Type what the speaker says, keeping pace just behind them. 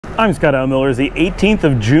I'm Scott Miller. It's the 18th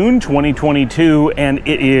of June 2022 and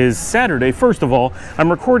it is Saturday. First of all,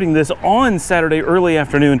 I'm recording this on Saturday early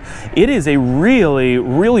afternoon. It is a really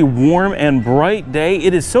warm and bright day.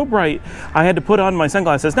 It is so bright I had to put on my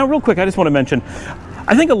sunglasses. Now real quick, I just want to mention,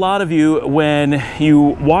 I think a lot of you, when you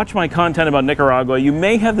watch my content about Nicaragua, you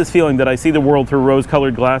may have this feeling that I see the world through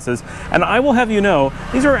rose-colored glasses, and I will have you know,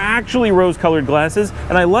 these are actually rose-colored glasses,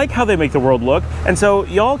 and I like how they make the world look, and so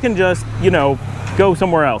y'all can just, you know, go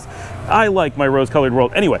somewhere else. I like my rose-colored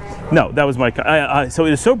world. Anyway, no, that was my, so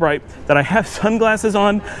it is so bright that I have sunglasses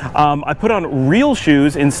on. I put on real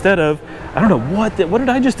shoes instead of, I don't know, what did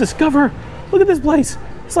I just discover? Look at this place.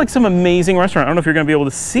 It's like some amazing restaurant. I don't know if you're gonna be able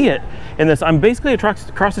to see it in this. I'm basically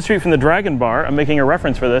across the street from the Dragon Bar. I'm making a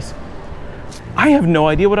reference for this. I have no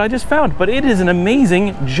idea what I just found, but it is an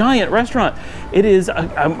amazing, giant restaurant. It is,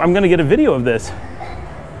 I'm gonna get a video of this.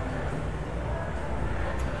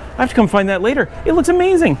 I have to come find that later. It looks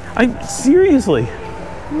amazing. Seriously,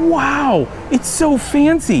 wow, it's so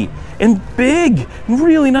fancy and big,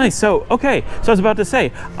 really nice. So, okay, so I was about to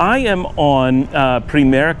say, I am on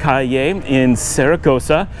Primera Calle in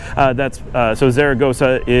Zaragoza. So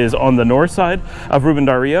Zaragoza is on the north side of Rubén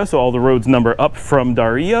Darío, so all the roads number up from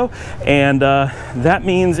Darío, and that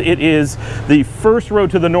means it is the first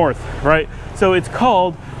road to the north, right? So it's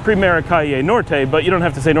called Primera Calle Norte, but you don't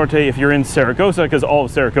have to say Norte if you're in Zaragoza, because all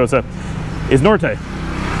of Zaragoza is Norte.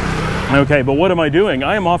 Okay, but what am I doing?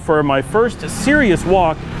 I am off for my first serious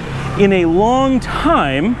walk in a long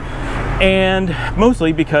time, and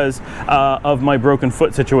mostly because of my broken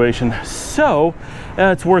foot situation. So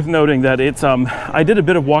it's worth noting that it's I did a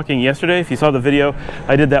bit of walking yesterday. If you saw the video,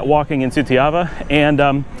 I did that walking in Sutiava,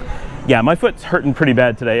 and yeah, my foot's hurting pretty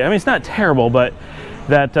bad today. I mean, it's not terrible, but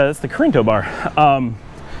that's the Corinto bar.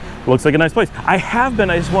 Looks like a nice place. I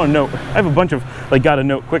just want to note, I have a bunch of, gotta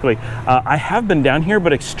note quickly, I have been down here,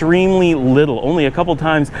 but extremely little, only a couple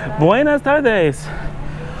times. Buenas tardes.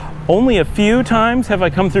 Only a few times have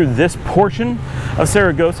I come through this portion of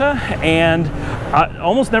Zaragoza, and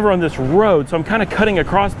almost never on this road, so I'm kind of cutting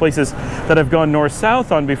across places that I've gone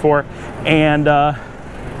north-south on before, and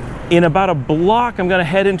in about a block, I'm gonna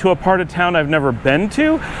head into a part of town I've never been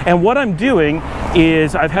to, and what I'm doing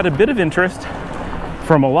is I've had a bit of interest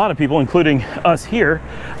from a lot of people, including us here,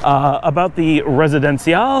 about the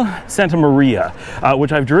residencial Santa Maria,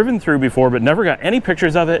 which I've driven through before but never got any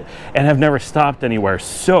pictures of it and have never stopped anywhere.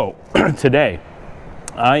 So today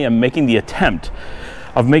I am making the attempt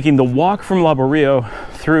of making the walk from Laborio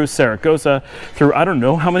through Zaragoza, through I don't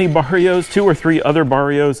know how many barrios, 2 or 3 other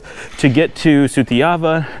barrios, to get to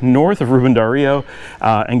Sutiava, north of Rubén Darío,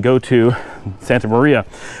 and go to Santa Maria,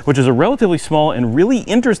 which is a relatively small and really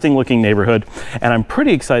interesting looking neighborhood. And I'm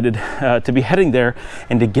pretty excited to be heading there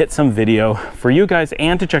and to get some video for you guys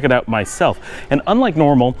and to check it out myself. And unlike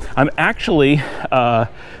normal, I'm actually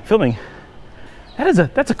filming.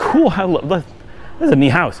 That's a cool house. That's a neat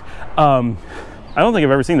house. I don't think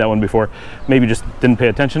I've ever seen that one before. Maybe just didn't pay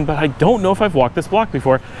attention, but I don't know if I've walked this block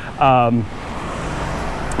before. I'm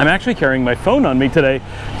actually carrying my phone on me today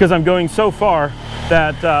because I'm going so far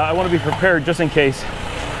that I want to be prepared just in case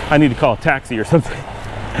I need to call a taxi or something.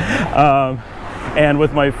 And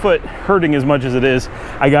with my foot hurting as much as it is,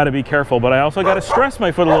 I got to be careful, but I also got to stress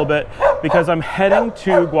my foot a little bit because I'm heading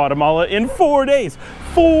to Guatemala in 4 days.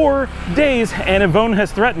 4 days, and Yvonne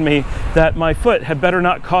has threatened me that my foot had better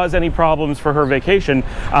not cause any problems for her vacation.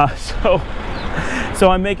 So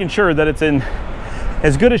I'm making sure that it's in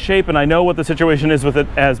as good a shape, and I know what the situation is with it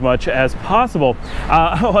as much as possible.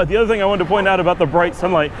 The other thing I wanted to point out about the bright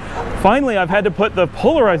sunlight, finally I've had to put the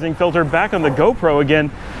polarizing filter back on the GoPro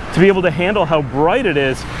again to be able to handle how bright it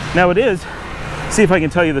is. Now it is, see if I can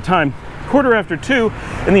tell you the time,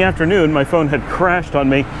 1:45 in the afternoon. My phone had crashed on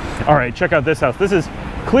me. All right, check out this house. This is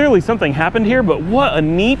clearly something happened here, but what a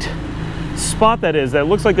neat spot that is. That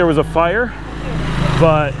looks like there was a fire,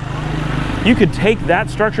 but you could take that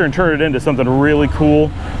structure and turn it into something really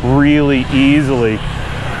cool really easily.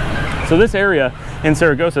 So this area in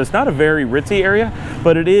Zaragoza, it's not a very ritzy area,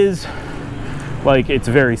 but it is it's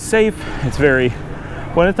very safe. It's very,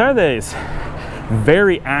 buenas tardes,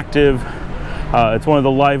 very active. It's one of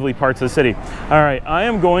the lively parts of the city. All right, I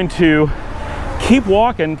am going to keep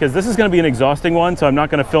walking because this is going to be an exhausting one, so I'm not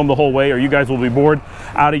going to film the whole way or you guys will be bored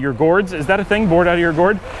out of your gourds. Is that a thing, bored out of your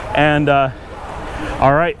gourd? And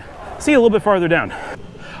all right, see you a little bit farther down.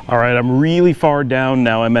 All right, I'm really far down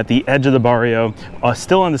now. I'm at the edge of the barrio,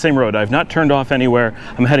 still on the same road. I've not turned off anywhere.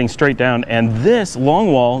 I'm heading straight down, and this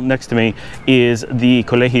long wall next to me is the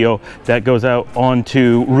colegio that goes out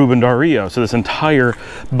onto Ruben Dario. So this entire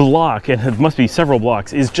block, and it must be several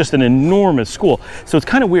blocks, is just an enormous school. So it's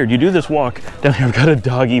kind of weird. You do this walk down here. I've got a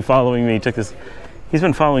doggy following me. He's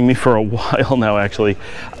been following me for a while now, actually.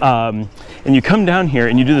 And you come down here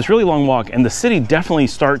and you do this really long walk, and the city definitely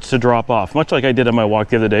starts to drop off, much like I did on my walk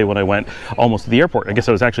the other day when I went almost to the airport. I guess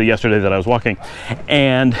it was actually yesterday that I was walking.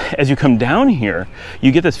 And as you come down here,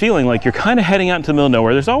 you get this feeling like you're kind of heading out into the middle of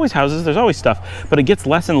nowhere. There's always houses, there's always stuff, but it gets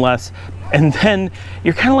less and less. And then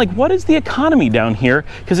you're kind of like, what is the economy down here?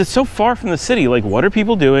 Because it's so far from the city. Like, what are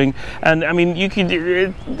people doing? And I mean,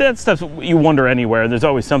 that stuff you wonder anywhere. There's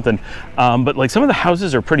always something. But like some of the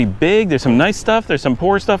houses are pretty big. There's some nice stuff. There's some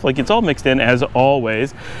poor stuff. Like, it's all mixed in as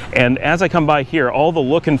always. And as I come by here, all the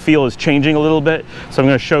look and feel is changing a little bit. So I'm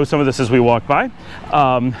going to show some of this as we walk by.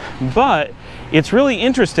 But it's really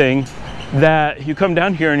interesting that you come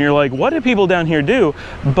down here and you're like, what do people down here do?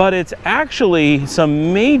 But it's actually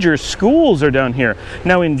some major schools are down here.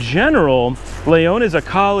 Now, in general, León is a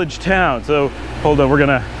college town. So hold on, we're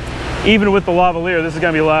gonna, even with the lavalier, this is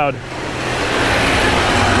gonna be loud.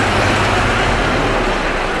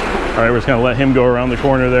 All right, we're just gonna let him go around the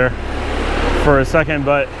corner there for a second,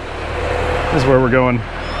 but this is where we're going.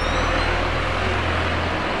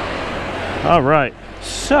 All right,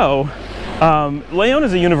 so León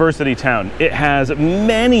is a university town. It has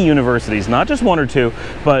many universities, not just one or two,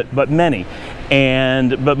 but many.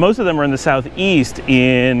 But most of them are in the southeast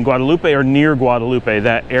in Guadalupe or near Guadalupe,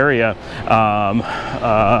 that area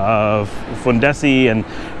of Fundesi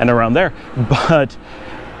and around there. But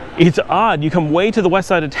it's odd, you come way to the west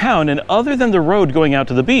side of town, and other than the road going out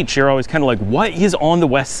to the beach, you're always kind of like, what is on the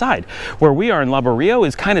west side? Where we are in Laborio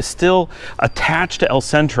is kind of still attached to El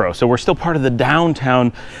Centro, so we're still part of the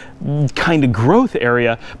downtown kind of growth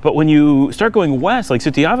area. But when you start going west, like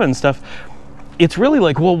Sutiava and stuff, it's really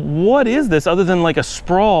like, well, what is this other than like a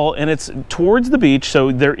sprawl? And it's towards the beach,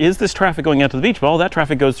 so there is this traffic going out to the beach, but all that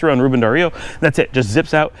traffic goes through on Ruben Dario. That's it, just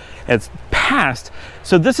zips out, and it's past.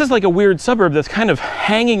 So this is like a weird suburb that's kind of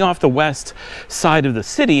hanging off the west side of the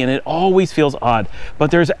city, and it always feels odd. But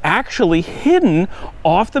there's actually hidden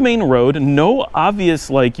off the main road, no obvious,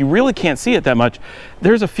 like, you really can't see it that much.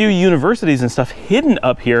 There's a few universities and stuff hidden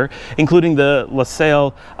up here, including the La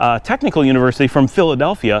Salle Technical University from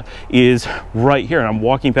Philadelphia is right here. And I'm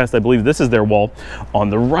walking past, I believe this is their wall on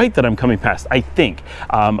the right that I'm coming past, I think.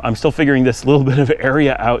 I'm still figuring this little bit of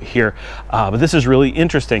area out here, but this is really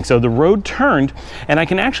interesting. So the road turned, and I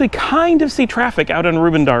can actually kind of see traffic out on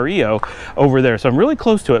Ruben Dario over there. So I'm really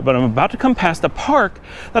close to it, but I'm about to come past a park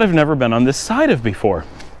that I've never been on this side of before.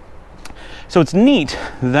 So it's neat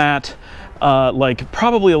that like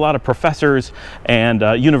probably a lot of professors and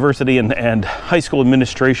university and high school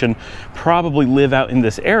administration probably live out in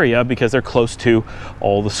this area because they're close to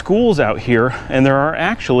all the schools out here, and there are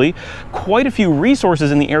actually quite a few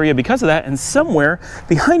resources in the area because of that. And somewhere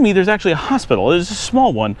behind me there's actually a hospital. It's a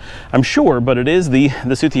small one, I'm sure, but it is the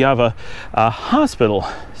Sutiava hospital.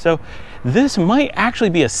 So this might actually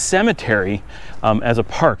be a cemetery as a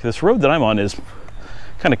park. This road that I'm on is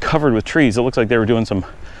kind of covered with trees. It looks like they were doing some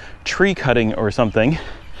tree cutting or something.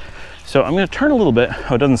 So I'm going to turn a little bit.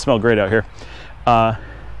 Oh, it doesn't smell great out here.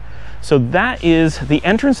 So that is the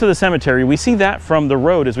entrance to the cemetery. We see that from the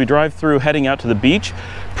road as we drive through heading out to the beach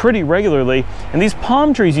pretty regularly. And these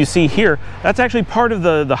palm trees you see here, that's actually part of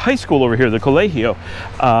the high school over here, the colegio.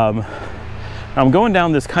 I'm going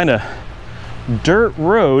down this kind of dirt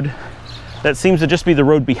road that seems to just be the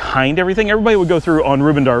road behind everything. Everybody would go through on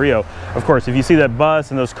Ruben Dario. Of course, if you see that bus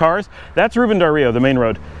and those cars, that's Ruben Dario, the main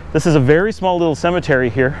road. This is a very small little cemetery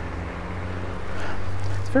here.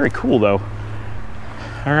 It's very cool though.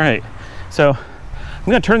 All right, so I'm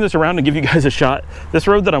gonna turn this around and give you guys a shot. This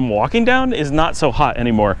road that I'm walking down is not so hot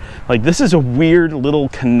anymore. Like, this is a weird little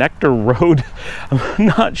connector road. I'm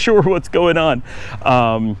not sure what's going on,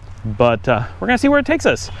 but we're gonna see where it takes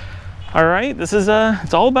us. All right, this is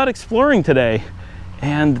it's all about exploring today,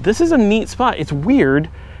 and this is a neat spot. It's weird,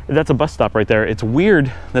 that's a bus stop right there. It's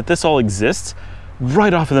weird that this all exists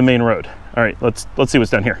right off of the main road. All right, let's see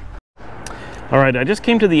what's down here. All right, I just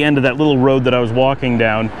came to the end of that little road that I was walking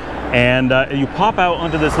down, and you pop out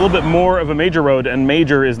onto this little bit more of a major road, and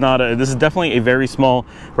major is not this is definitely a very small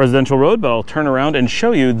residential road, but I'll turn around and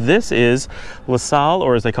show you. This is La Salle,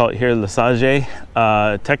 or as they call it here, La Salle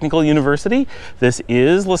Technical University. This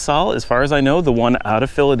is La Salle, as far as I know, the one out of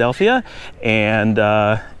Philadelphia, and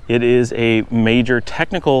it is a major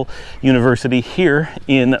technical university here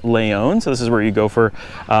in León. So this is where you go for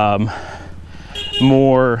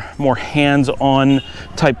more hands-on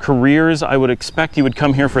type careers. I would expect you would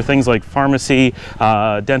come here for things like pharmacy,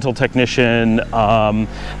 dental technician,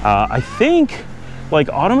 I think like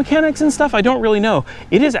auto mechanics and stuff. I don't really know.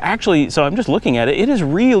 It is actually, so I'm just looking at it, it is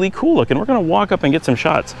really cool looking. We're gonna walk up and get some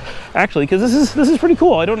shots actually, because this is pretty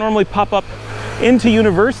cool. I don't normally pop up into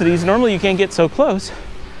universities. Normally you can't get so close,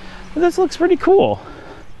 but this looks pretty cool.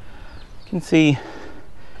 You can see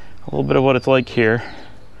a little bit of what it's like here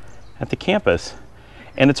at the campus.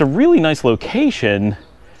 And it's a really nice location,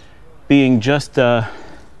 being just outside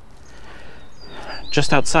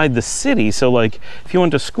the city. So like if you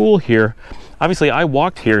went to school here, obviously I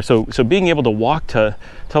walked here, so being able to walk to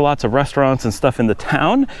lots of restaurants and stuff in the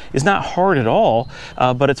town is not hard at all,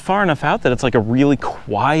 but it's far enough out that it's like a really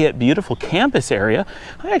quiet, beautiful campus area.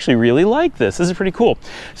 I actually really like this. This is pretty cool.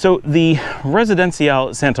 So the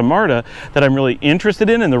Residencial Santa Marta that I'm really interested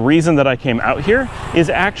in, and the reason that I came out here, is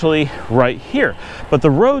actually right here. But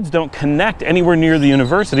the roads don't connect anywhere near the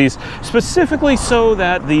universities, specifically so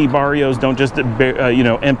that the barrios don't just you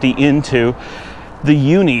know, empty into the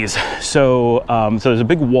unis. So so there's a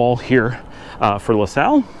big wall here for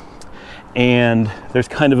LaSalle, and there's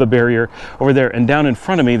kind of a barrier over there, and down in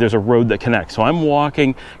front of me there's a road that connects. So I'm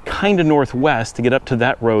walking kind of northwest to get up to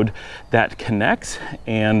that road that connects,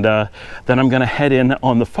 and then I'm gonna head in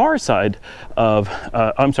on the far side of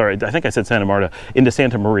I'm sorry, I think I said Santa Marta, into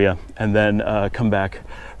Santa Maria, and then come back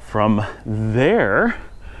from there.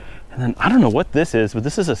 And then I don't know what this is, but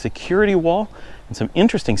this is a security wall and some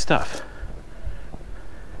interesting stuff.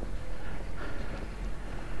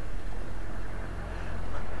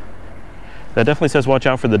 That definitely says watch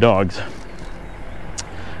out for the dogs.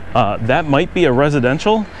 That might be a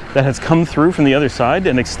residential that has come through from the other side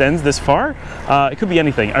and extends this far. It could be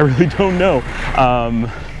anything. I really don't know.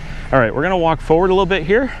 All right, we're gonna walk forward a little bit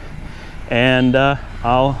here, and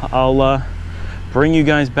I'll bring you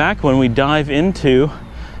guys back when we dive into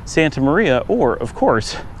Santa Maria, or of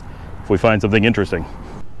course, if we find something interesting.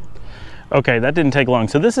 Okay, that didn't take long.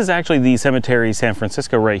 So this is actually the Cemetery San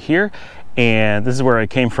Francisco right here, and this is where I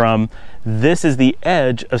came from. This is the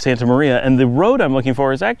edge of Santa Maria, and the road I'm looking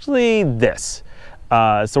for is actually this.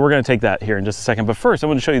 So we're gonna take that here in just a second. But first, I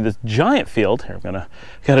want to show you this giant field. Here,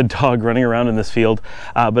 got a dog running around in this field.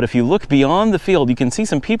 But if you look beyond the field, you can see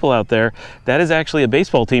some people out there. That is actually a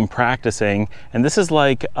baseball team practicing. And this is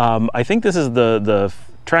like, I think this is the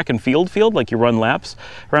track and field, like you run laps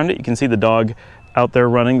around it. You can see the dog out there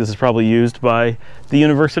running. This is probably used by the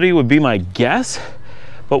university, would be my guess.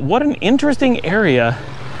 But what an interesting area.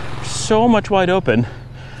 So much wide open.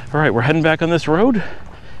 All right, we're heading back on this road.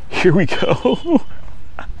 Here we go.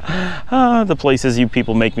 The places you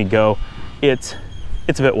people make me go. It's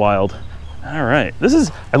a bit wild. All right,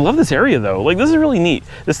 I love this area though. Like, this is really neat.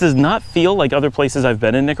 This does not feel like other places I've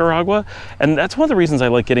been in Nicaragua. And that's one of the reasons I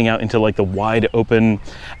like getting out into like the wide open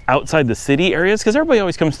outside the city areas, because everybody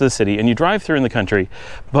always comes to the city and you drive through in the country,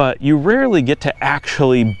 but you rarely get to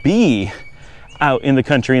actually be out in the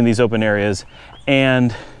country in these open areas.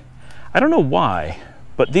 And I don't know why,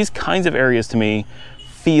 but these kinds of areas to me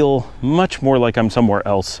feel much more like I'm somewhere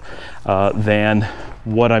else than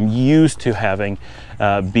what I'm used to having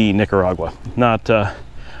be Nicaragua. Not, I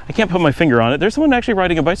can't put my finger on it. There's someone actually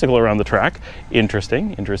riding a bicycle around the track.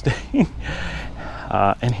 Interesting, interesting.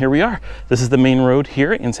 And here we are. This is the main road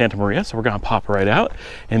here in Santa Maria. So we're gonna pop right out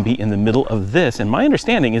and be in the middle of this. And my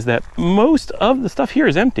understanding is that most of the stuff here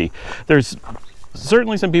is empty. There's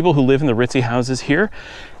certainly some people who live in the ritzy houses here.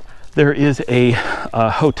 There is a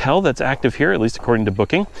hotel that's active here, at least according to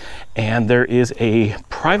booking. And there is a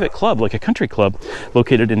private club, like a country club,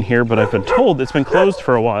 located in here, but I've been told it's been closed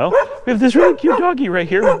for a while. We have this really cute doggy right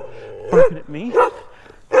here barking at me.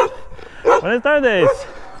 Buenas tardes.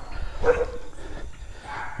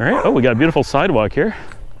 All right, oh, we got a beautiful sidewalk here.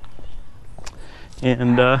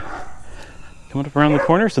 And coming up around the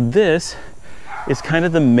corner. So this is kind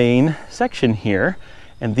of the main section here.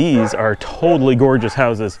 And these are totally gorgeous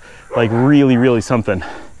houses, like really, really something.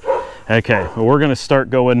 Okay, well, we're gonna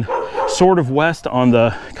start going sort of west on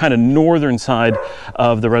the kind of northern side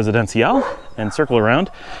of the Residencial and circle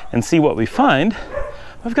around and see what we find.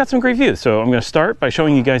 I've got some great views. So I'm gonna start by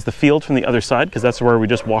showing you guys the field from the other side, because that's where we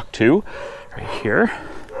just walked to, right here.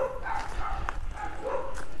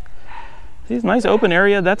 See this nice open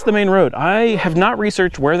area? That's the main road. I have not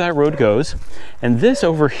researched where that road goes. And this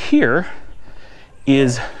over here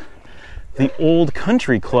is the old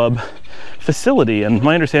country club facility, and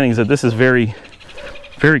my understanding is that this is very,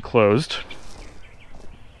 very closed.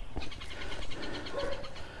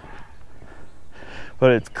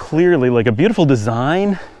 But it's clearly like a beautiful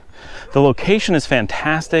design, The location is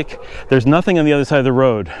fantastic. There's nothing on the other side of the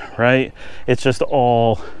road, right? It's just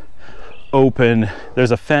all open.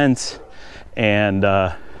 There's a fence, and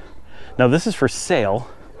now this is for sale,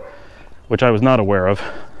 which I was not aware of.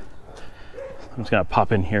 I'm just gonna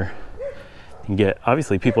pop in here and get,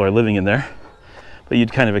 obviously people are living in there, but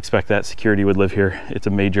you'd kind of expect that security would live here. It's a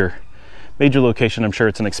major location. I'm sure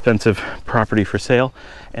it's an expensive property for sale.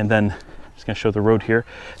 And then I'm just gonna show the road here.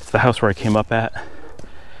 It's the house where I came up at,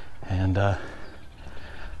 and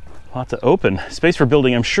lots of open space for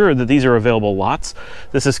building. I'm sure that these are available lots.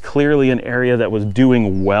 This is clearly an area that was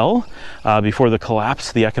doing well before the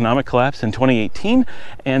collapse, the economic collapse in 2018.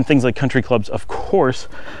 And things like country clubs, of course,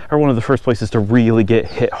 are one of the first places to really get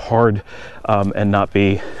hit hard and not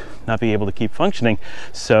be able to keep functioning.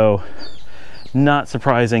 So not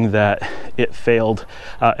surprising that it failed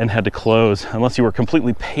and had to close, unless you were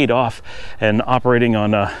completely paid off and operating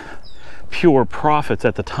on pure profits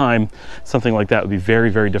at the time. Something like that would be very,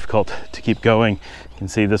 very difficult to keep going. You can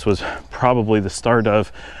see this was probably the start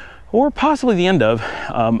of, or possibly the end of,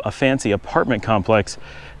 a fancy apartment complex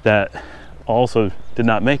that also did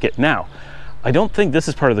not make it. Now, I don't think this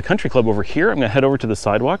is part of the country club over here. I'm gonna head over to the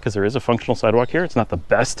sidewalk because there is a functional sidewalk here. It's not the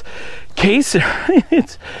best case.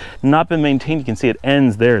 It's not been maintained. You can see it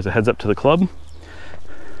ends there as it heads up to the club.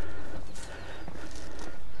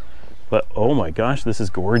 But oh my gosh, this is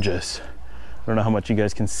gorgeous. I don't know how much you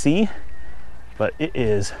guys can see, but it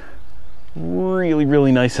is really,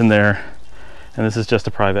 really nice in there. And this is just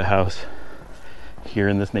a private house here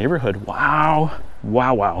in this neighborhood. Wow,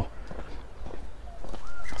 wow, wow.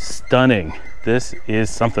 Stunning. This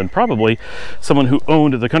is something. Probably someone who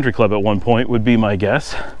owned the country club at one point would be my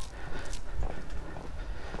guess.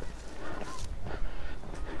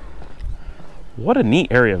 What a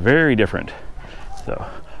neat area, very different. So,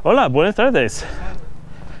 hola, buenas tardes.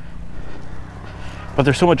 But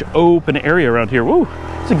there's so much open area around here. Woo,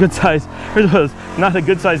 it's a good size, not a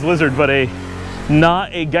good sized lizard, but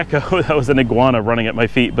not a gecko. That was an iguana running at my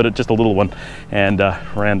feet, but it's just a little one, and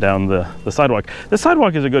ran down the sidewalk. The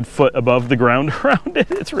sidewalk is a good foot above the ground around it.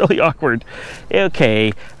 It's really awkward.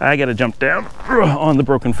 Okay, I gotta jump down on the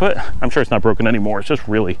broken foot. I'm sure it's not broken anymore. It's just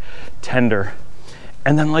really tender.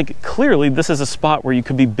 And then, like, clearly this is a spot where you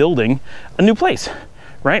could be building a new place,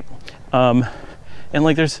 right? And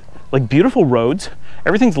like, there's like beautiful roads.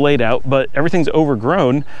 Everything's laid out, but everything's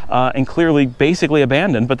overgrown and clearly basically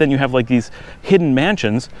abandoned. But then you have like these hidden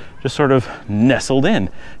mansions just sort of nestled in.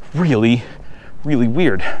 Really, really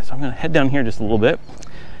weird. So I'm gonna head down here just a little bit,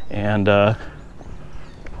 and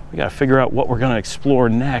we gotta figure out what we're gonna explore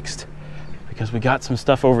next, because we got some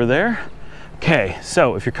stuff over there. Okay,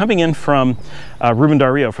 so if you're coming in from Ruben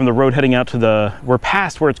Dario, from the road heading out to we're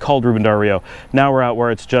past where it's called Ruben Dario. Now we're out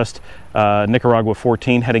where it's just Nicaragua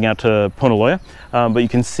 14 heading out to Ponaloya. But you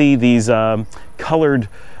can see these colored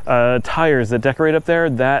tires that decorate up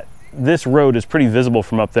there. This road is pretty visible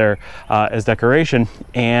from up there as decoration.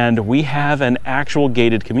 And we have an actual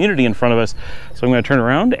gated community in front of us. So I'm gonna turn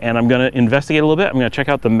around and I'm gonna investigate a little bit. I'm gonna check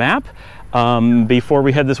out the map before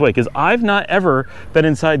we head this way, because I've not ever been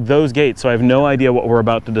inside those gates, so I have no idea what we're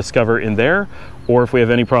about to discover in there, or if we have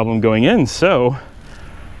any problem going in. So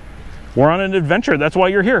we're on an adventure. That's why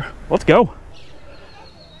you're here. Let's go.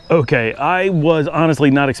 Okay, I was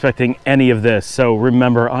honestly not expecting any of this. So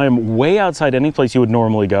remember, I'm way outside any place you would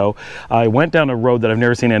normally go. I went down a road that I've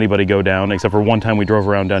never seen anybody go down, except for one time we drove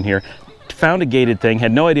around down here. Found a gated thing,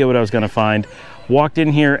 had no idea what I was gonna find. Walked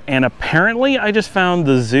in here, and apparently I just found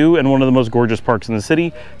the zoo and one of the most gorgeous parks in the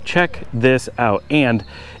city. Check this out. And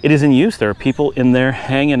it is in use. There are people in there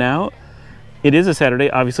hanging out. It is a Saturday,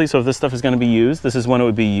 obviously, so if this stuff is going to be used, this is when it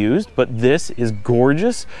would be used. But this is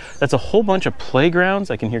gorgeous. That's a whole bunch of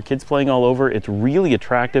playgrounds. I can hear kids playing all over. It's really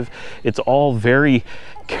attractive. It's all very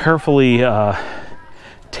carefully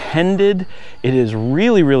tended. It is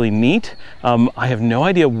really, really neat. I have no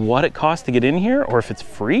idea what it costs to get in here, or if it's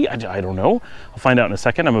free. I don't know. I'll find out in a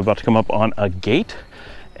second. I'm about to come up on a gate,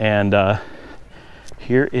 and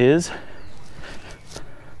here is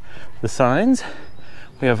the signs.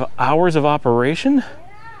 We have hours of operation.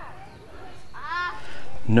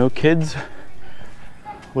 No kids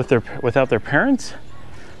without their parents.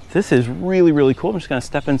 This is really, really cool. I'm just gonna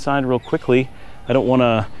step inside real quickly. I don't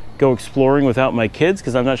wanna go exploring without my kids,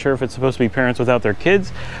 because I'm not sure if it's supposed to be parents without their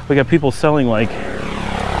kids. We got people selling like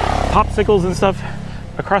popsicles and stuff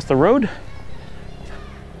across the road.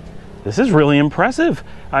 This is really impressive.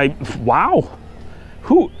 Wow.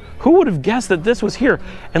 Who would have guessed that this was here?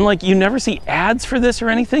 And like, you never see ads for this or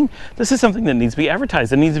anything. This is something that needs to be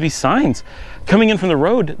advertised. There needs to be signs. Coming in from the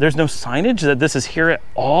road, there's no signage that this is here at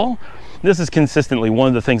all. This is consistently one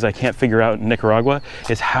of the things I can't figure out in Nicaragua,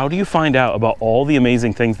 is how do you find out about all the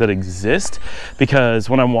amazing things that exist? Because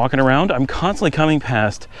when I'm walking around, I'm constantly coming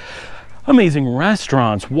past amazing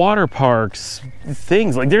restaurants, water parks,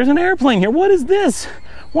 things like there's an airplane here. What is this?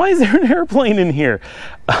 Why is there an airplane in here?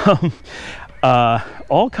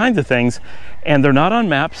 All kinds of things, and they're not on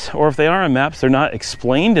maps, or if they are on maps, they're not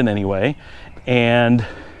explained in any way. And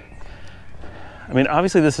I mean,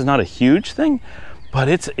 obviously this is not a huge thing, but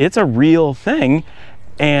it's a real thing.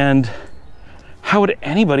 And how would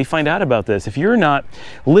anybody find out about this if you're not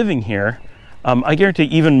living here? I guarantee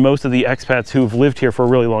even most of the expats who've lived here for a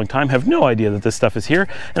really long time have no idea that this stuff is here.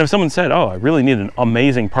 And if someone said, oh, I really need an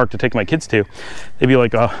amazing park to take my kids to, they'd be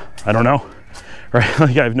like, oh, I don't know, right?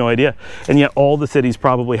 Like, I have no idea. And yet all the cities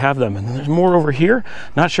probably have them. And then there's more over here.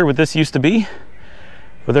 Not sure what this used to be,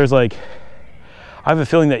 but there's like, I have a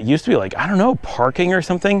feeling that used to be like, I don't know, parking or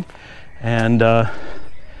something. And we're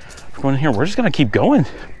going in here, we're just gonna keep going.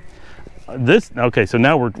 Okay, so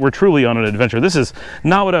now we're truly on an adventure. This is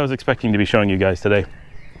not what I was expecting to be showing you guys today.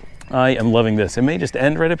 I am loving this. It may just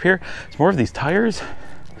end right up here. It's more of these tires.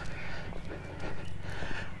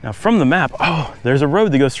 Now from the map, oh, there's a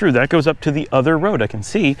road that goes through. That goes up to the other road. I can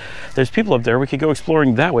see there's people up there. We could go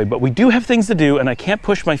exploring that way, but we do have things to do, and I can't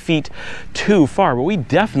push my feet too far, but we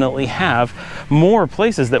definitely have more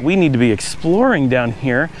places that we need to be exploring down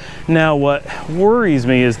here. Now, what worries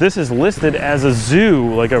me is this is listed as a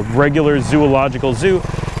zoo, like a regular zoological zoo,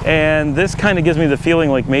 and this kind of gives me the feeling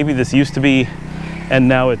like maybe this used to be and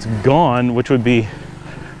now it's gone, which would be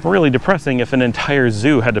really depressing if an entire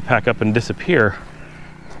zoo had to pack up and disappear.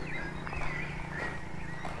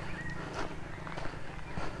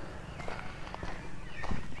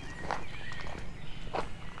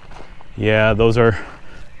 Yeah, those are,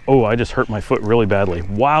 oh, I just hurt my foot really badly.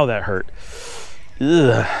 Wow, that hurt.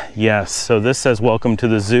 Ugh. Yes, so this says welcome to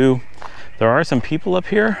the zoo. There are some people up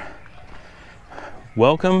here.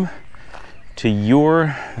 Welcome to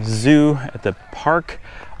your zoo at the Parque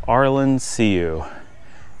Arlen Siu.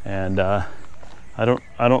 And I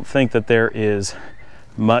don't think that there is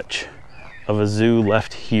much of a zoo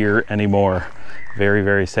left here anymore. Very,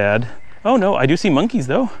 very sad. Oh no, I do see monkeys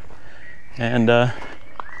though. And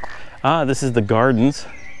this is the gardens.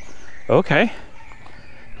 Okay.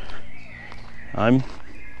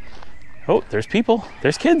 Oh, there's people,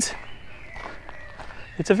 there's kids.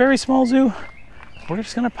 It's a very small zoo. We're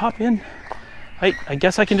just gonna pop in. I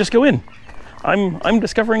guess I can just go in. I'm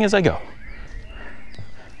discovering as I go.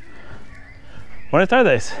 Buenas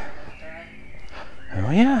tardes. Oh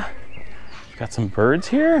yeah, got some birds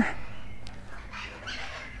here.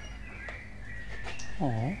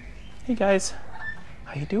 Oh, hey guys.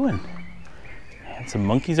 How you doing? And some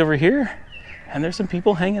monkeys over here, and there's some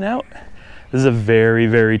people hanging out. This is a very,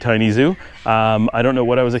 very tiny zoo. I don't know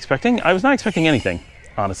what I was expecting. I was not expecting anything,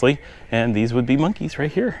 honestly. And these would be monkeys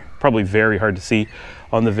right here. Probably very hard to see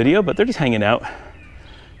on the video, but they're just hanging out,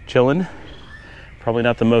 chilling. Probably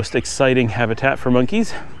not the most exciting habitat for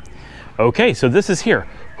monkeys. Okay, so this is here.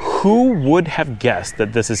 Who would have guessed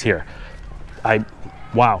that this is here?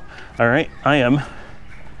 Wow. All right, I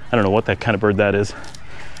don't know what that kind of bird that is.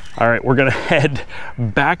 All right, we're gonna head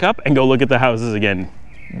back up and go look at the houses again.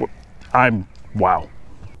 Wow.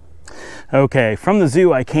 Okay, from the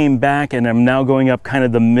zoo I came back and I'm now going up kind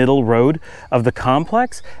of the middle road of the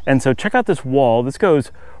complex. And so check out this wall. This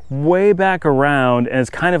goes way back around and it's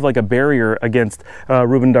kind of like a barrier against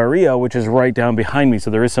Ruben Dario, which is right down behind me.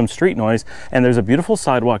 So there is some street noise and there's a beautiful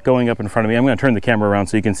sidewalk going up in front of me. I'm gonna turn the camera around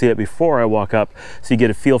so you can see it before I walk up so you get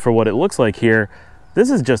a feel for what it looks like here. This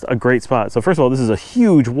is just a great spot. So first of all, this is a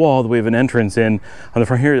huge wall that we have an entrance in on the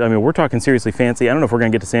front here. I mean, we're talking seriously fancy. I don't know if we're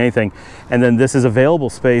gonna get to see anything. And then this is available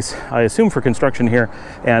space, I assume, for construction here.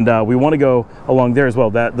 And we wanna go along there as well.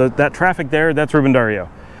 That traffic there, that's Ruben Dario.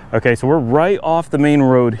 Okay, so we're right off the main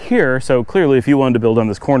road here. So clearly if you wanted to build on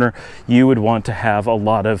this corner, you would want to have a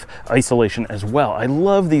lot of isolation as well. I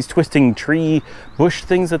love these twisting tree bush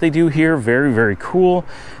things that they do here. Very, very cool.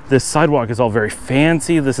 This sidewalk is all very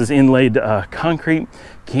fancy. This is inlaid concrete.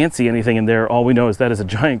 Can't see anything in there. All we know is that is a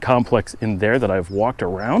giant complex in there that I've walked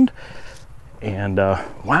around. And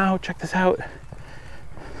wow, check this out.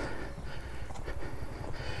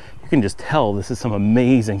 You can just tell this is some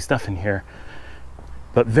amazing stuff in here.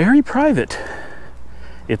 But very private.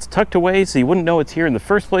 It's tucked away so you wouldn't know it's here in the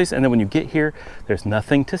first place, and then when you get here, there's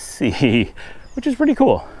nothing to see, which is pretty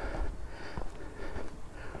cool.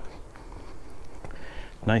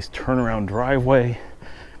 Nice turnaround driveway,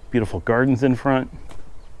 beautiful gardens in front.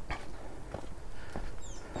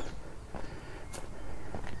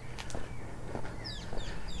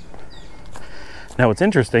 Now what's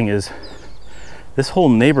interesting is this whole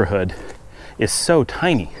neighborhood is so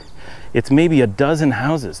tiny. It's maybe a dozen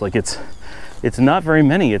houses. Like it's not very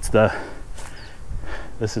many.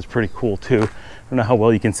 This is pretty cool too. I don't know how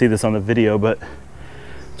well you can see this on the video, but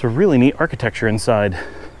it's a really neat architecture inside.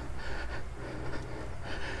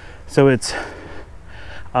 So it's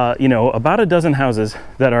you know, about a dozen houses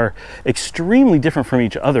that are extremely different from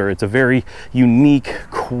each other. It's a very unique,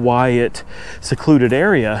 quiet, secluded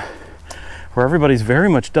area where everybody's very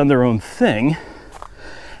much done their own thing.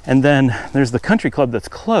 And then there's the country club that's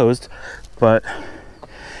closed, but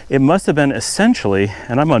it must have been essentially,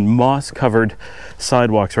 and I'm on moss-covered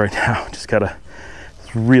sidewalks right now, it's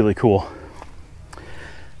really cool.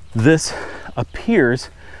 This appears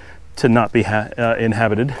to not be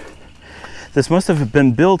inhabited. This must have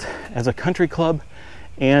been built as a country club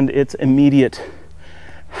and its immediate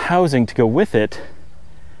housing to go with it,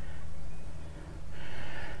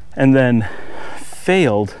 and then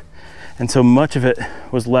failed, and so much of it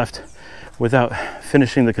was left without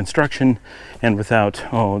finishing the construction and without,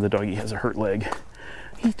 oh, the doggy has a hurt leg.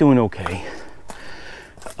 He's doing okay.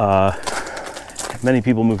 Many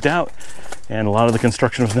people moved out and a lot of the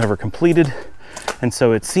construction was never completed, and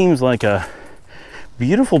so it seems like a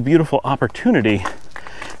beautiful, beautiful opportunity.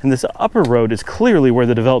 And this upper road is clearly where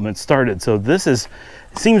the development started. So this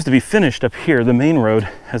seems to be finished up here. The main road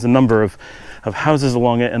has a number of houses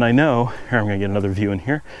along it. And I know, here I'm gonna get another view in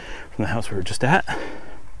here from the house we were just at.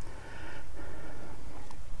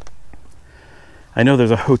 I know there's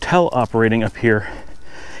a hotel operating up here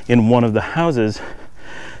in one of the houses.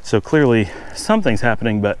 So clearly something's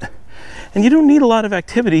happening, and you don't need a lot of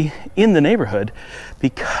activity in the neighborhood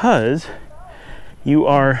because you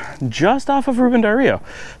are just off of Ruben Dario.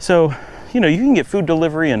 So, you know, you can get food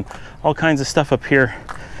delivery and all kinds of stuff up here.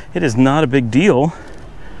 It is not a big deal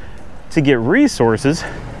to get resources.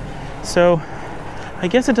 So I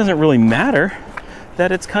guess it doesn't really matter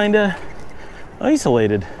that it's kind of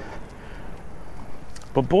isolated.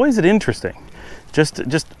 But boy, is it interesting.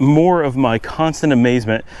 Just more of my constant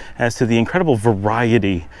amazement as to the incredible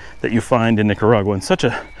variety that you find in Nicaragua in such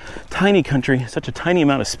a tiny country, such a tiny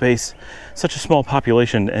amount of space, such a small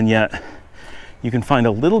population, and yet you can find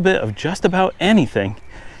a little bit of just about anything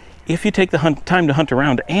if you take the time to hunt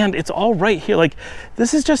around. And it's all right here. Like,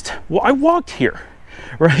 this is just, well, I walked here,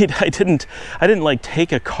 right? I didn't like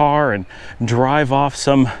take a car and drive off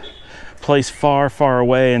some place far, far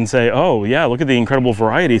away and say, oh yeah, look at the incredible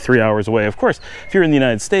variety 3 hours away. Of course, if you're in the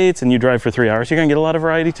United States and you drive for 3 hours, you're gonna get a lot of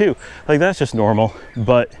variety too. Like, that's just normal.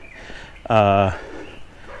 But yeah,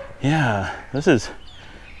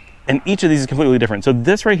 and each of these is completely different. So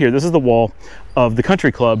this right here, this is the wall of the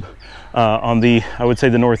country club on the, I would say,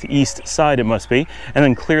 the northeast side it must be, and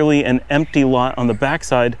then clearly an empty lot on the back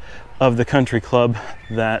side of the country club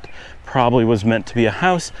that probably was meant to be a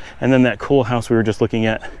house, and then that cool house we were just looking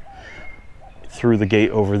at through the gate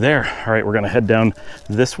over there. All right, we're gonna head down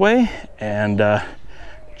this way and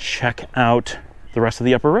check out the rest of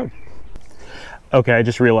the upper road. Okay, I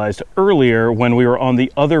just realized earlier when we were on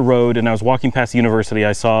the other road and I was walking past the university,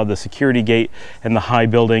 I saw the security gate and the high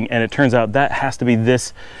building, and it turns out that has to be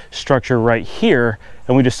this structure right here,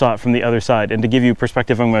 and we just saw it from the other side. And to give you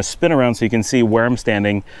perspective, I'm going to spin around so you can see where I'm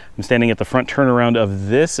standing. I'm standing at the front turnaround of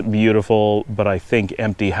this beautiful, but I think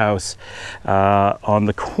empty house on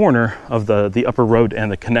the corner of the upper road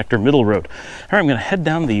and the connector middle road. All right, I'm going to head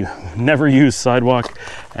down the never used sidewalk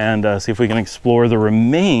and see if we can explore the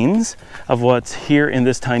remains of what's here in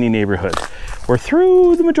this tiny neighborhood. We're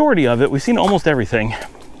through the majority of it. We've seen almost everything.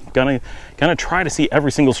 Gonna try to see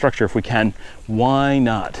every single structure if we can. Why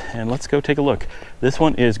not? And let's go take a look. This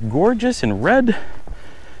one is gorgeous in red.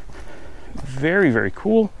 Very, very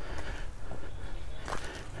cool.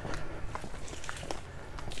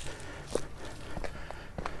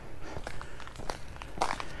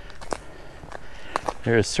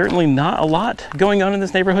 There is certainly not a lot going on in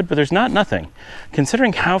this neighborhood, but there's not nothing.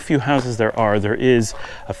 Considering how few houses there is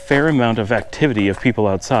a fair amount of activity of people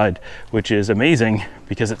outside, which is amazing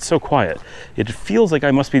because it's so quiet. It feels like I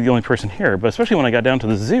must be the only person here, but especially when I got down to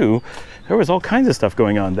the zoo, there was all kinds of stuff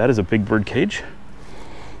going on. That is a big bird cage.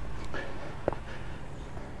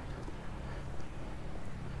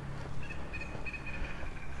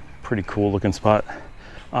 Pretty cool looking spot.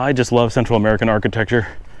 I just love Central American architecture.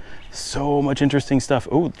 So much interesting stuff.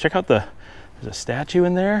 Oh, check out there's a statue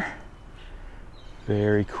in there.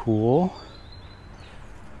 Very cool.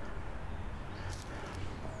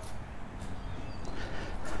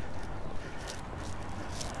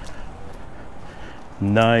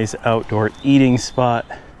 Nice outdoor eating spot.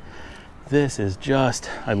 This is just,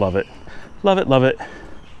 I love it. Love it, love it.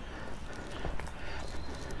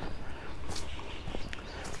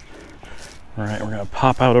 All right, we're gonna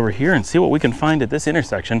pop out over here and see what we can find at this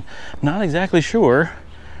intersection. Not exactly sure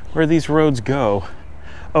where these roads go.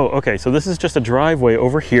 Oh, okay, so this is just a driveway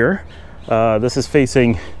over here. This is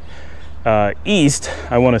facing east,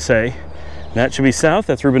 I wanna say. That should be south,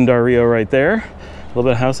 that's Ruben Dario right there. A little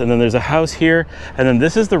bit of house, and then there's a house here. And then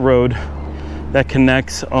this is the road that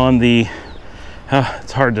connects on the,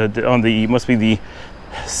 it's hard to, on the, must be the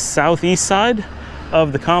southeast side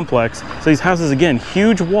of the complex. So these houses, again,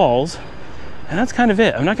 huge walls. And that's kind of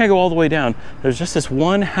it. I'm not gonna go all the way down. There's just this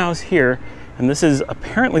one house here, and this is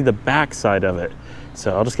apparently the back side of it.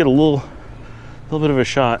 So I'll just get a little bit of a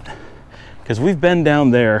shot, because we've been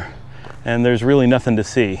down there and there's really nothing to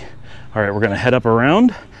see. All right, we're gonna head up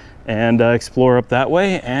around and explore up that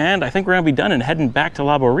way. And I think we're gonna be done and heading back to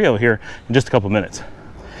Laborio here in just a couple minutes.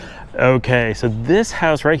 Okay, so this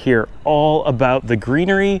house right here, all about the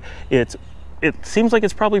greenery. It seems like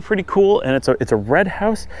it's probably pretty cool, and it's a red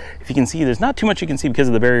house. If you can see, there's not too much you can see because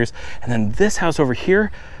of the barriers. And then this house over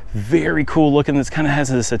here, very cool looking. This kind of has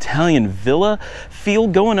this Italian villa feel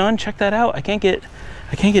going on. Check that out. I can't get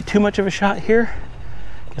too much of a shot here.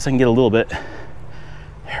 Guess I can get a little bit.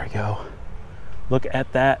 There we go. Look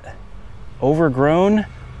at that, overgrown.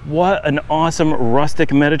 What an awesome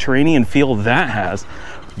rustic Mediterranean feel that has.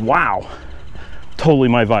 Wow, totally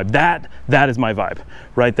my vibe. That is my vibe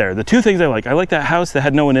right there. The two things I like that house that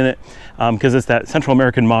had no one in it, because it's that Central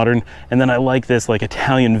American modern, and then I like this like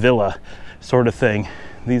Italian villa sort of thing.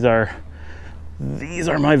 These are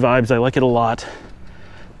my vibes. I like it a lot.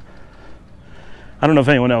 I don't know if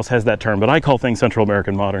anyone else has that term, but I call things Central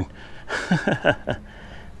American modern.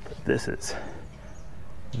 This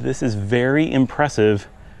is very impressive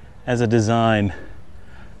as a design.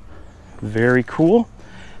 Very cool.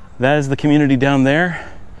 That is the community down there.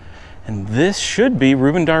 And this should be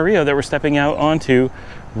Ruben Dario that we're stepping out onto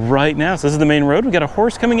right now. So this is the main road. We got a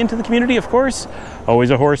horse coming into the community, of course.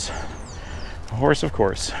 Always a horse. A horse, of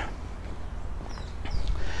course.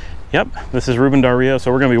 Yep, this is Ruben Dario.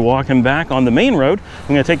 So we're gonna be walking back on the main road. I'm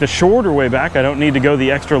gonna take the shorter way back. I don't need to go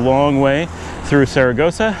the extra long way through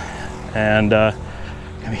Zaragoza. And gonna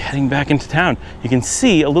be heading back into town. You can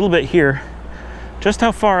see a little bit here just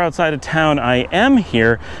how far outside of town I am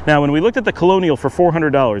here. Now, when we looked at the Colonial for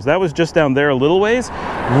 $400, that was just down there a little ways,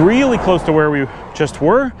 really close to where we just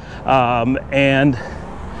were. And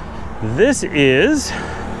this is,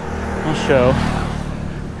 I'll show,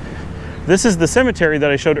 this is the cemetery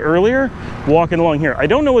that I showed earlier, walking along here. I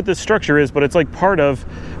don't know what this structure is, but it's like part of,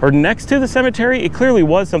 or next to the cemetery. It clearly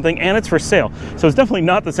was something, and it's for sale. So it's definitely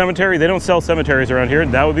not the cemetery. They don't sell cemeteries around here.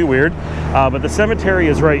 That would be weird. But the cemetery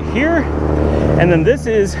is right here. And then this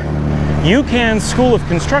is UCAN School of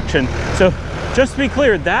Construction. So just to be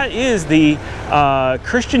clear, that is the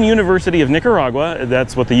Christian University of Nicaragua.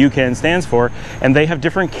 That's what the UCAN stands for. And they have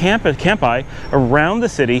different campi around the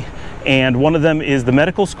city. And one of them is the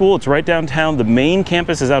medical school. It's right downtown. The main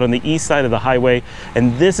campus is out on the east side of the highway.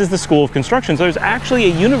 And this is the School of Construction. So there's actually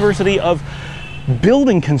a university of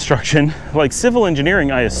building construction, like civil engineering,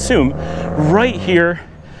 I assume, right here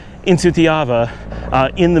in Sutiava,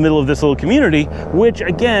 in the middle of this little community, which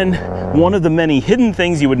again, one of the many hidden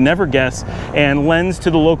things you would never guess and lends to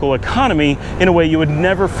the local economy in a way you would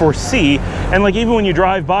never foresee. And like, even when you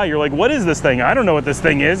drive by, you're like, what is this thing? I don't know what this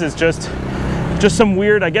thing is. It's just some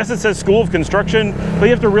weird, I guess it says School of Construction, but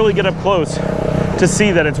you have to really get up close to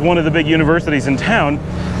see that it's one of the big universities in town.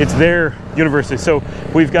 It's their university. So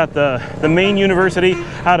we've got the main university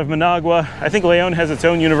out of Managua. I think Leon has its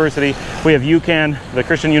own university. We have UCAN, the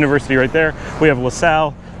Christian university right there. We have La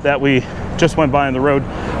Salle that we just went by on the road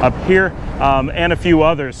up here, and a few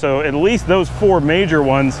others. So at least those four major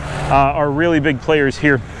ones are really big players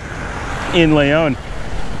here in Leon.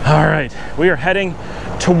 All right, we are heading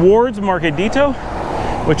towards Marquedito,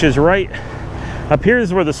 which is right up here. This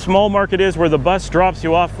is where the small market is, where the bus drops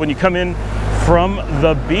you off when you come in from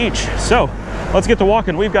the beach. So let's get to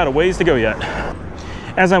walking. We've got a ways to go yet.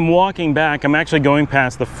 As I'm walking back, I'm actually going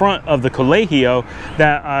past the front of the colegio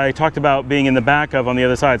that I talked about being in the back of on the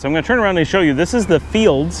other side. So I'm going to turn around and show you. This is the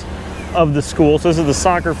fields of the school. So this is the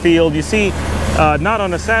soccer field. You see, not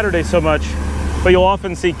on a Saturday so much, but you'll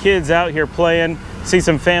often see kids out here playing. See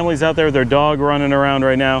some families out there with their dog running around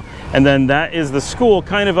right now. And then that is the school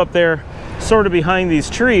kind of up there sort of behind these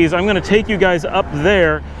trees, I'm going to take you guys up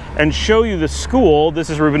there and show you the school. This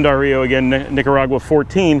is Ruben Dario again, Nicaragua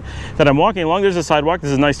 14, that I'm walking along. There's a sidewalk.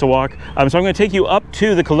 This is nice to walk. So I'm going to take you up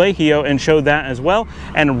to the colegio and show that as well.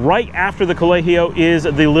 And right after the colegio is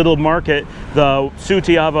the little market, the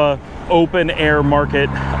Sutiava open air market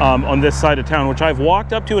on this side of town, which I've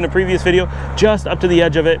walked up to in a previous video, just up to the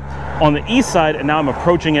edge of it on the east side, and now I'm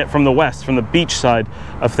approaching it from the west, from the beach side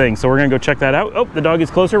of things. So we're gonna go check that out. Oh, the dog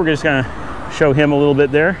is closer. We're just gonna show him a little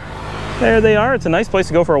bit there. There they are. It's a nice place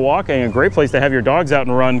to go for a walk and a great place to have your dogs out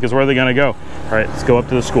and run, because where are they gonna go? All right, let's go up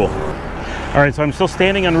to the school. All right, so I'm still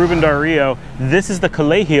standing on Ruben Dario. This is the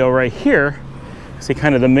colegio right here. See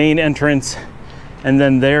kind of the main entrance. And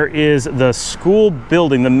then there is the school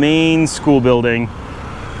building, the main school building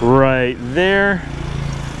right there.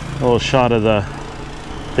 A little shot of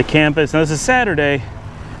the campus. Now this is Saturday,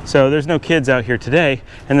 so there's no kids out here today.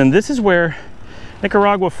 And then this is where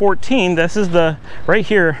Nicaragua 14, this is the, right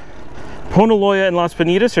here, Ponaloya and Las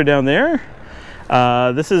Penitas are down there.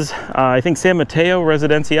 This is, I think San Mateo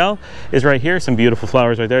Residencial is right here. Some beautiful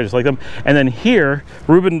flowers right there, just like them. And then here,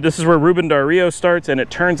 this is where Ruben Dario starts, and it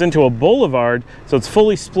turns into a boulevard. So it's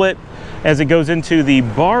fully split as it goes into the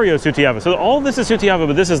barrio Sutiava. So all this is Sutiava,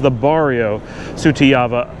 but this is the barrio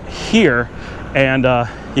Sutiava here. And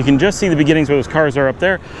you can just see the beginnings where those cars are up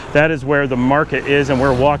there. That is where the market is, and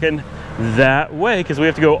we're walking that way because we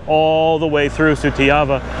have to go all the way through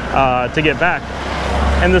Sutiava to get back.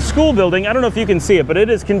 And the school building, I don't know if you can see it, but it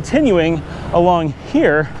is continuing along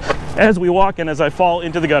here as we walk and as I fall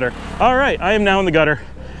into the gutter. All right, I am now in the gutter.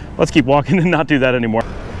 Let's keep walking and not do that anymore.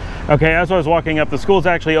 Okay, as I was walking up, the school's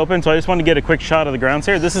actually open, so I just wanted to get a quick shot of the grounds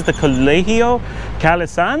here. This is the Colegio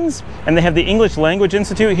Calisans, and they have the English Language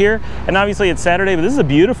Institute here. And obviously it's Saturday, but this is a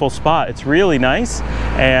beautiful spot. It's really nice.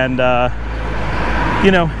 And you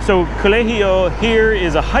know, so Colegio here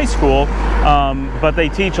is a high school, but they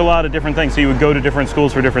teach a lot of different things. So you would go to different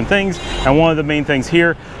schools for different things. And one of the main things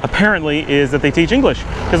here, apparently, is that they teach English,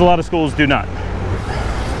 because a lot of schools do not.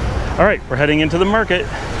 All right, we're heading into the market.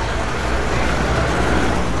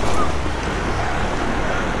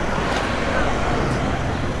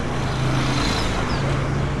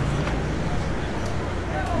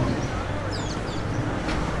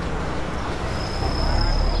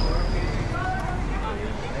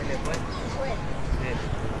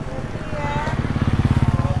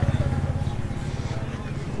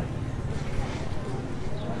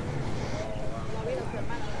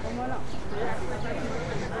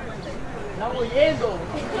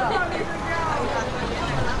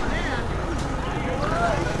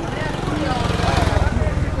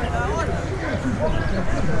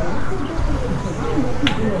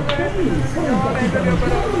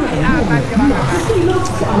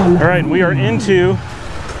 All right, we are into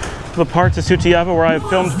the parts of Sutiava where I have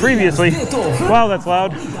filmed previously. Wow, that's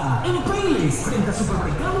loud.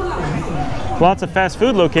 Lots of fast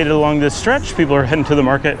food located along this stretch. People are heading to the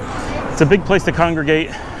market. It's a big place to congregate,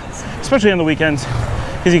 especially on the weekends,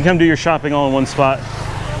 because you can come do your shopping all in one spot.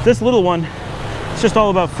 This little one, it's just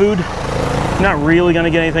all about food. You're not really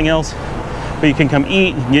gonna get anything else, but you can come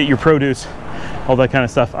eat, get your produce, all that kind of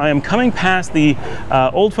stuff. I am coming past the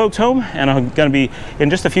old folks home, and I'm gonna be in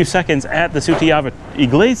just a few seconds at the Sutiava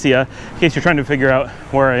Iglesia, in case you're trying to figure out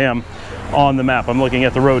where I am on the map. I'm looking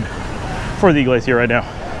at the road for the Iglesia right now.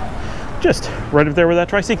 Just right up there where that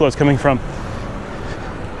tricycle is coming from.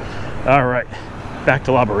 All right, back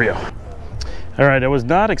to Laborio. All right, I was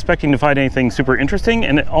not expecting to find anything super interesting,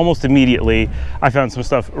 and almost immediately I found some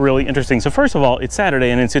stuff really interesting. So first of all, it's Saturday,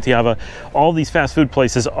 and in Sutiava, all these fast food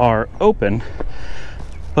places are open.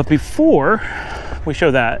 But before we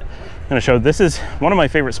show that, I'm gonna show, this is one of my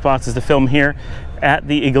favorite spots is to film here at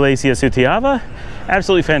the Iglesia Sutiava.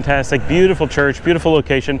 Absolutely fantastic, beautiful church, beautiful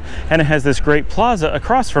location, and it has this great plaza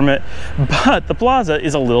across from it, but the plaza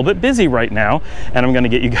is a little bit busy right now, and I'm gonna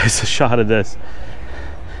get you guys a shot of this.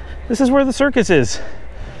 This is where the circus is.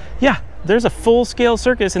 Yeah, there's a full-scale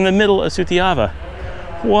circus in the middle of Sutiava.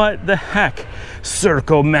 What the heck?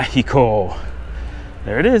 Circo Mexico.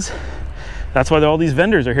 There it is. That's why all these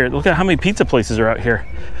vendors are here. Look at how many pizza places are out here.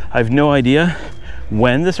 I have no idea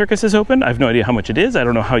when the circus is open. I have no idea how much it is. I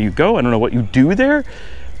don't know how you go. I don't know what you do there,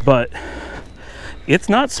 but it's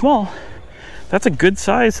not small. That's a good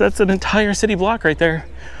size. That's an entire city block right there,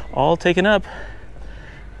 all taken up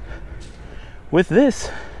with this.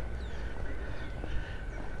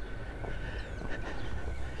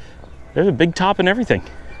 There's a big top and everything.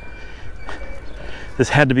 This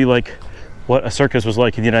had to be like what a circus was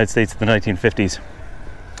like in the United States in the 1950s.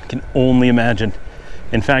 I can only imagine.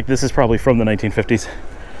 In fact, this is probably from the 1950s.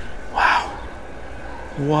 Wow.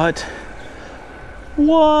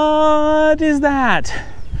 What is that?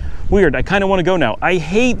 Weird, I kind of want to go now. I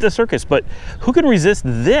hate the circus, but who can resist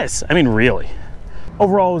this? I mean, really.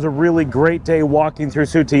 Overall, it was a really great day walking through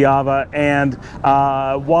Sutiava, and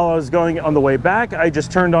while I was going on the way back, I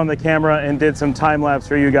just turned on the camera and did some time lapse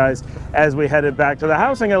for you guys as we headed back to the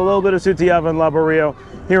house and got a little bit of Sutiava and Laborio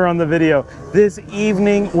here on the video. This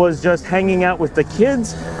evening was just hanging out with the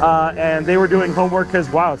kids, and they were doing homework because,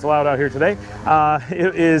 wow, it's loud out here today.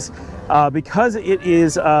 Because it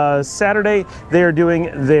is Saturday, they're doing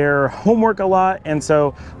their homework a lot, and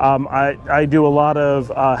so I do a lot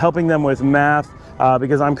of helping them with math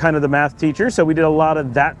because I'm kind of the math teacher. So we did a lot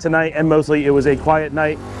of that tonight, and mostly it was a quiet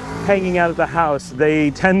night hanging out at the house.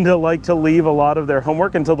 They tend to like to leave a lot of their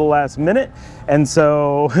homework until the last minute, and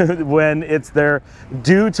so when it's their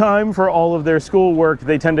due time for all of their schoolwork,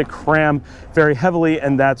 they tend to cram very heavily,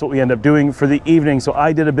 and that's what we end up doing for the evening. So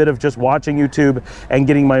I did a bit of just watching YouTube and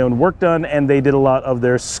getting my own work done, and they did a lot of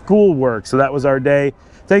their schoolwork. So that was our day.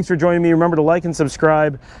 Thanks for joining me. Remember to like and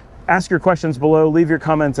subscribe, ask your questions below, leave your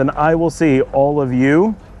comments, and I will see all of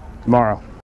you tomorrow.